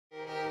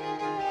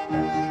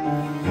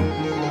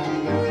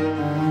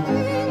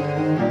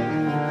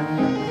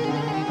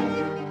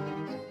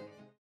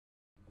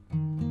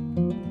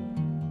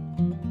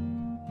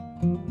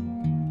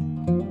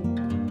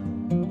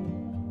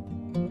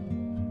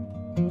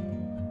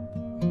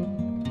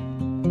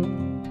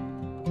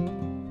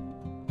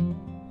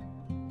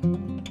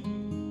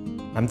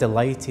I'm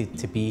delighted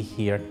to be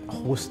here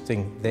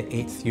hosting the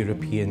 8th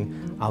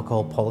European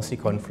Alcohol Policy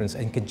Conference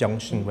in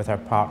conjunction with our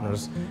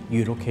partners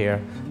Eurocare.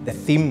 The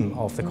theme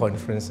of the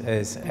conference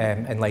is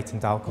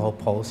Enlightened Alcohol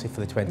Policy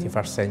for the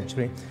 21st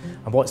Century.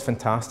 And what's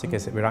fantastic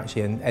is that we're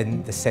actually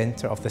in the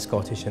centre of the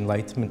Scottish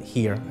Enlightenment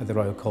here at the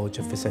Royal College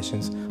of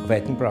Physicians of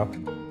Edinburgh.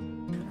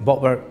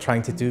 What we're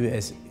trying to do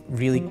is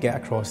really get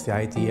across the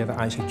idea that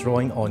actually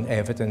drawing on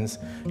evidence,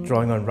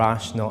 drawing on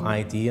rational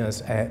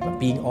ideas,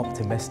 being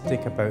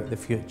optimistic about the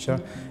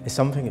future is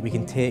something that we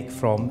can take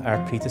from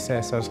our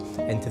predecessors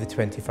into the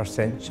 21st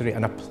century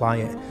and apply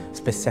it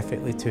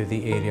specifically to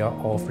the area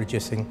of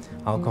reducing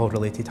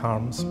alcohol-related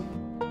harms.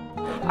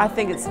 I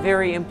think it's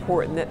very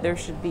important that there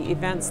should be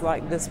events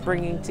like this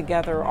bringing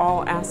together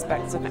all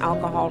aspects of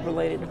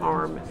alcohol-related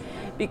harm,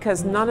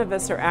 because none of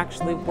us are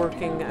actually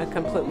working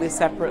completely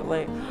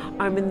separately.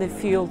 I'm in the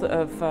field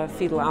of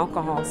fetal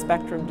alcohol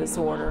spectrum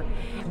disorder,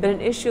 but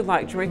an issue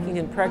like drinking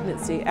in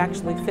pregnancy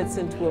actually fits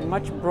into a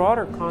much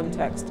broader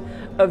context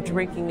of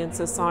drinking in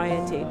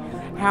society.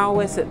 How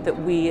is it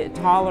that we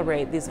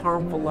tolerate these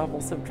harmful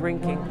levels of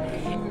drinking?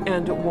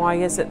 And why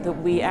is it that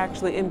we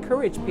actually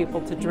encourage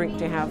people to drink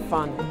to have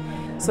fun?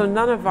 So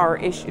none of our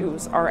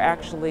issues are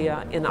actually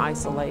in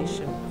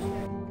isolation.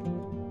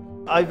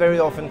 I very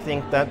often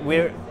think that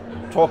we're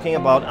talking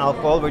about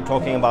alcohol, we're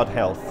talking about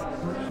health.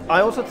 I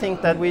also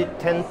think that we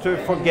tend to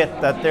forget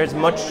that there's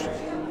much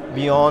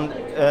beyond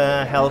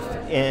health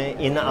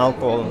in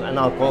alcohol and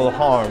alcohol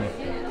harm,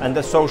 and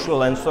the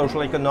social and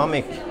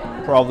social-economic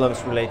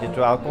problems related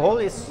to alcohol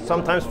is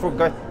sometimes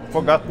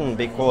forgotten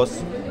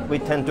because we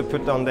tend to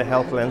put on the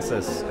health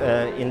lenses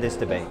in this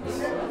debate.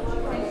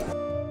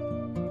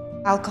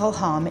 Alcohol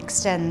harm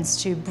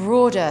extends to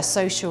broader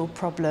social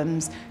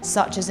problems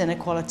such as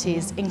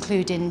inequalities,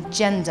 including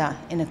gender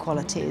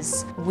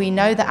inequalities. We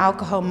know that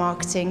alcohol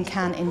marketing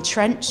can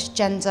entrench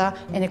gender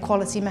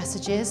inequality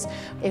messages.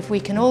 If we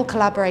can all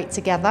collaborate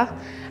together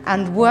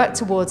and work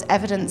towards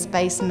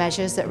evidence-based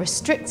measures that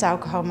restrict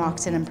alcohol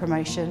marketing and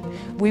promotion,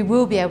 we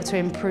will be able to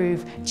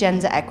improve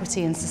gender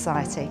equity in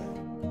society.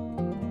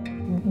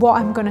 What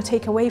I'm going to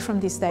take away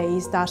from this day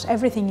is that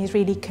everything is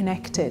really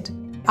connected.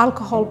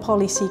 Alcohol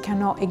policy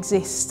cannot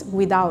exist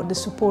without the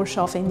support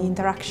of and the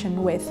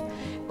interaction with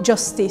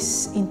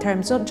justice in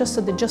terms not just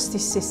of the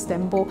justice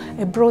system, but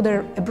a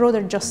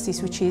broader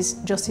justice, which is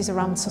justice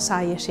around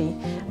society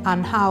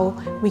and how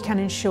we can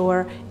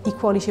ensure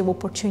equality of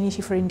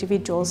opportunity for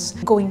individuals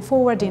going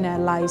forward in our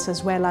lives,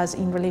 as well as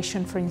in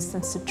relation, for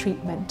instance, to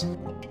treatment.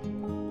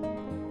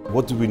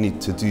 What do we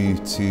need to do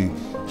to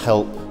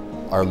help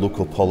our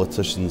local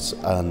politicians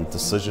and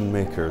decision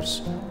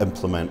makers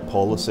implement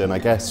policy? And I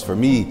guess for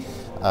me,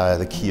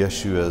 the key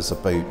issue is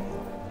about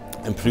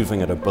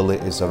improving our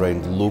abilities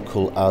around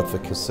local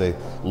advocacy,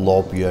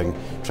 lobbying,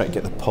 trying to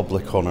get the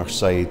public on our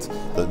side,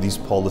 that these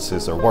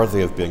policies are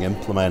worthy of being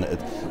implemented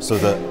so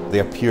that they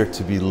appear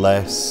to be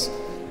less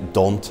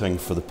daunting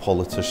for the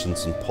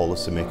politicians and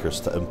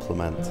policymakers to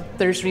implement.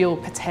 There's real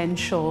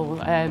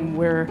potential.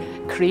 We're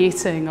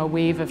creating a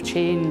wave of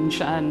change,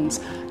 and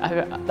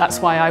that's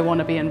why I want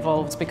to be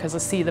involved, because I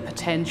see the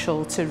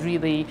potential to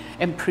really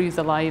improve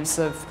the lives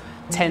of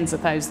tens of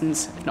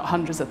thousands, if not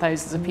hundreds of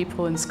thousands of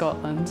people in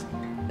Scotland.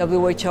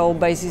 WHO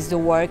bases the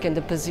work and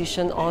the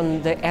position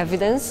on the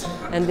evidence,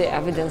 and the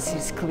evidence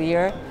is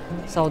clear.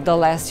 So the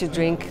less you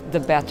drink, the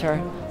better,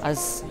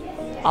 as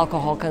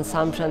alcohol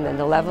consumption and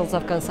the levels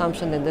of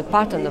consumption and the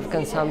pattern of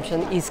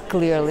consumption is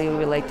clearly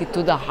related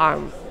to the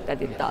harm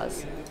that it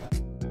does.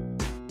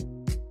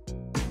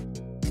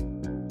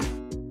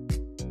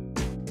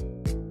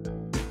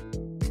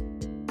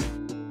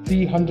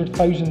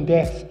 300,000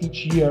 deaths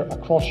each year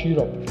across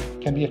Europe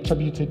can be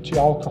attributed to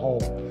alcohol.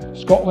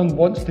 Scotland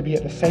wants to be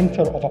at the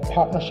centre of a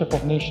partnership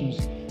of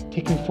nations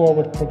taking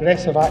forward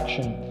progressive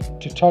action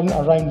to turn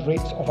around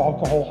rates of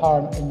alcohol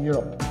harm in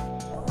Europe.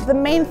 The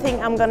main thing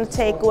I'm going to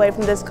take away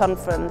from this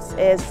conference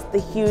is the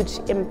huge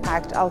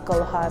impact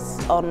alcohol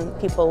has on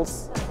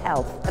people's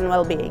health and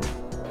well-being.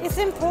 It's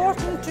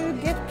important to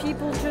get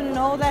people to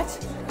know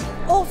that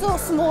also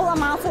small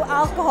amounts of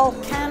alcohol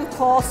can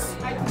cause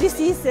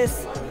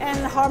diseases and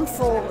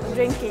harmful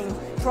drinking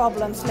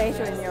problems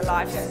later in your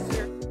life.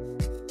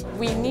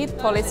 We need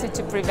policy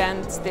to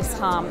prevent this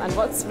harm, and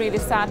what's really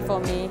sad for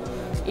me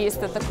is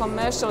that the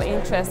commercial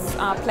interests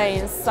are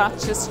playing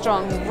such a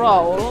strong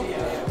role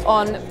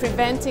on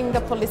preventing the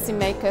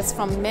policymakers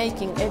from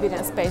making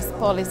evidence-based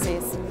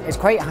policies. It's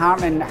quite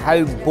heartening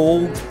how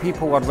bold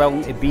people are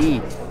willing to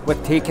be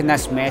with taking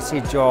this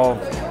message of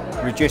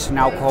reducing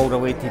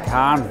alcohol-related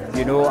harm,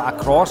 you know,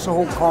 across the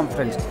whole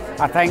conference.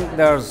 I think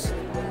there's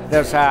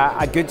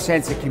a good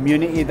sense of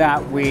community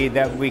that way,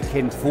 that we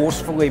can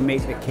forcefully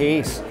make the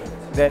case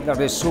that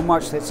there is so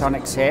much that's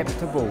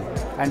unacceptable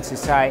in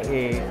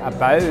society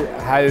about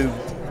how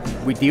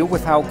we deal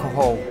with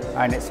alcohol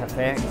and its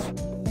effects.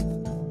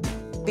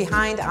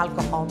 Behind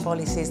alcohol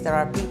policies, there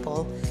are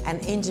people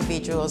and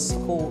individuals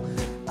who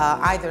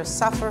either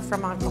suffer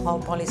from alcohol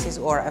policies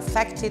or are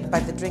affected by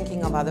the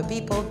drinking of other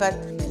people, but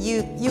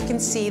you can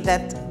see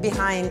that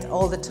behind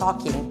all the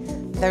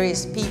talking, there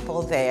is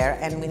people there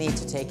and we need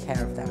to take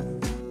care of them.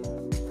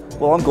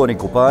 Well, I'm going to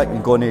go back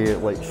and going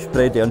to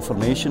spread the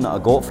information that I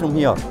got from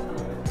here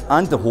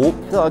and the hope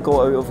that I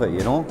got out of it,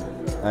 you know,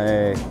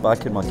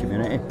 back in my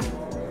community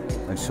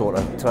and sort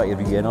of try to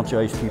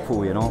re-energise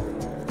people, you know.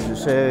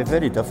 It's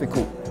very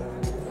difficult.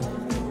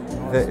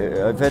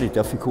 Very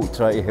difficult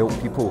trying to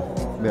help people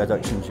with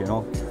addictions, you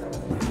know.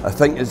 I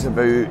think it's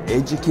about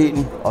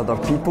educating other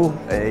people.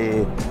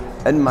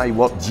 In my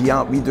work,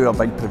 GAP, we do a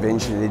big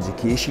prevention and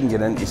education,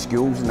 get into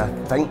schools, and I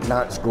think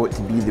that's got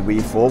to be the way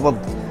forward.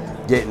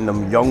 Getting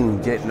them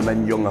young, getting them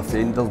in young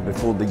offenders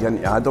before they get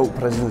into adult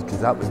prisons,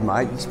 because that was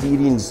my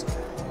experience.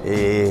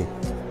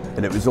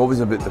 And it was always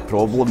about the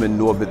problem and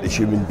not about the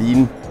human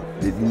being.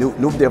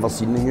 Nobody ever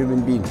seen the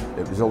human being.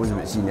 It was always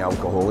about seeing the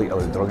alcoholic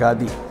or the drug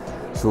addict.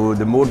 So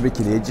the more we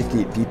can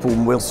educate people,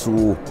 more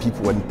so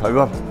people in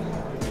power,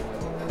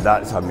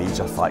 that's a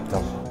major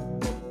factor.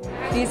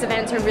 These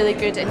events are really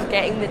good in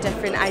getting the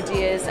different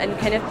ideas and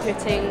kind of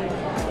putting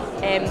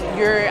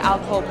your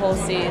alcohol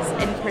policies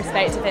in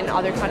perspective in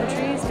other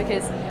countries,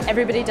 because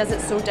everybody does it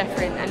so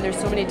different and there's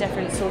so many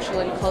different social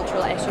and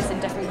cultural issues in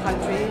different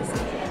countries,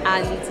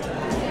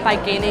 and by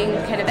gaining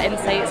kind of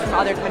insights from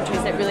other countries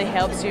it really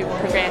helps you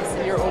progress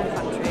in your own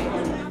country.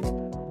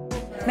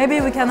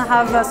 Maybe we can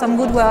have some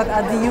good work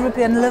at the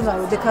European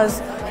level,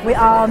 because we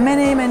are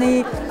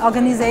many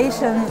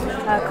organizations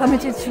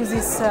committed to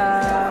these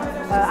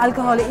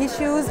alcohol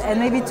issues, and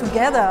maybe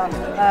together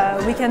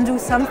we can do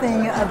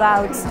something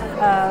about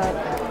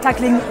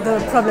tackling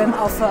the problem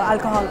of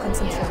alcohol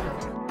consumption.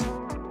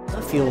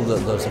 I feel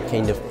that there's a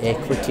kind of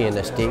equity and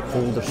a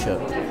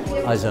stakeholdership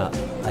as a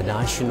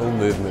national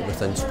movement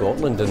within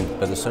Scotland, and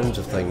by the sounds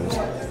of things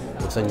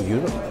within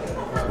Europe,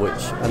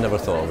 which I never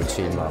thought I would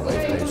see in my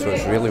lifetime, so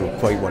it's really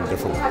quite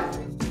wonderful.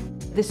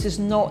 This is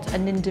not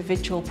an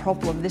individual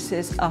problem, this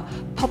is a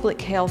public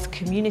health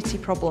community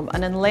problem,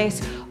 and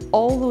unless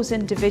all those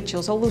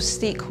individuals, all those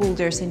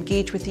stakeholders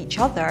engage with each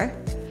other,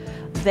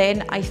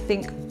 then I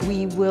think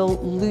we will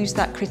lose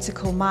that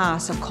critical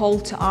mass, a call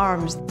to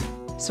arms.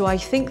 So I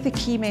think the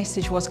key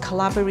message was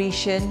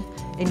collaboration,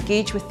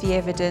 engage with the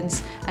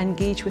evidence,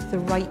 engage with the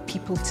right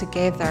people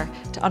together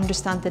to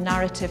understand the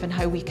narrative and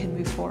how we can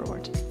move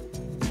forward.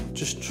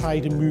 Just try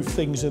to move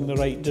things in the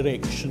right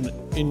direction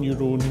in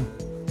your own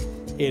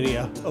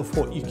area of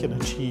what you can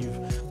achieve.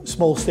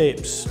 Small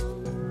steps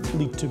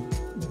lead to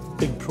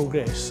big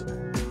progress.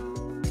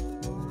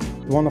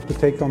 One of the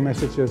take-home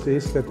messages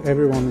is that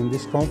everyone in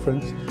this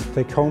conference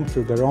take home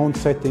to their own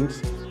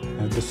settings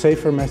the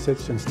safer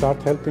message and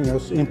start helping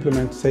us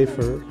implement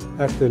safer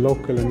at the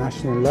local and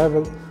national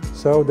level,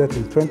 so that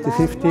in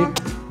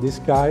 2050 this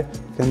guy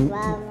can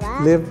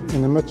live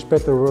in a much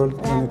better world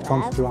when it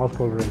comes to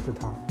alcohol-related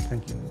harm.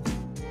 Thank you.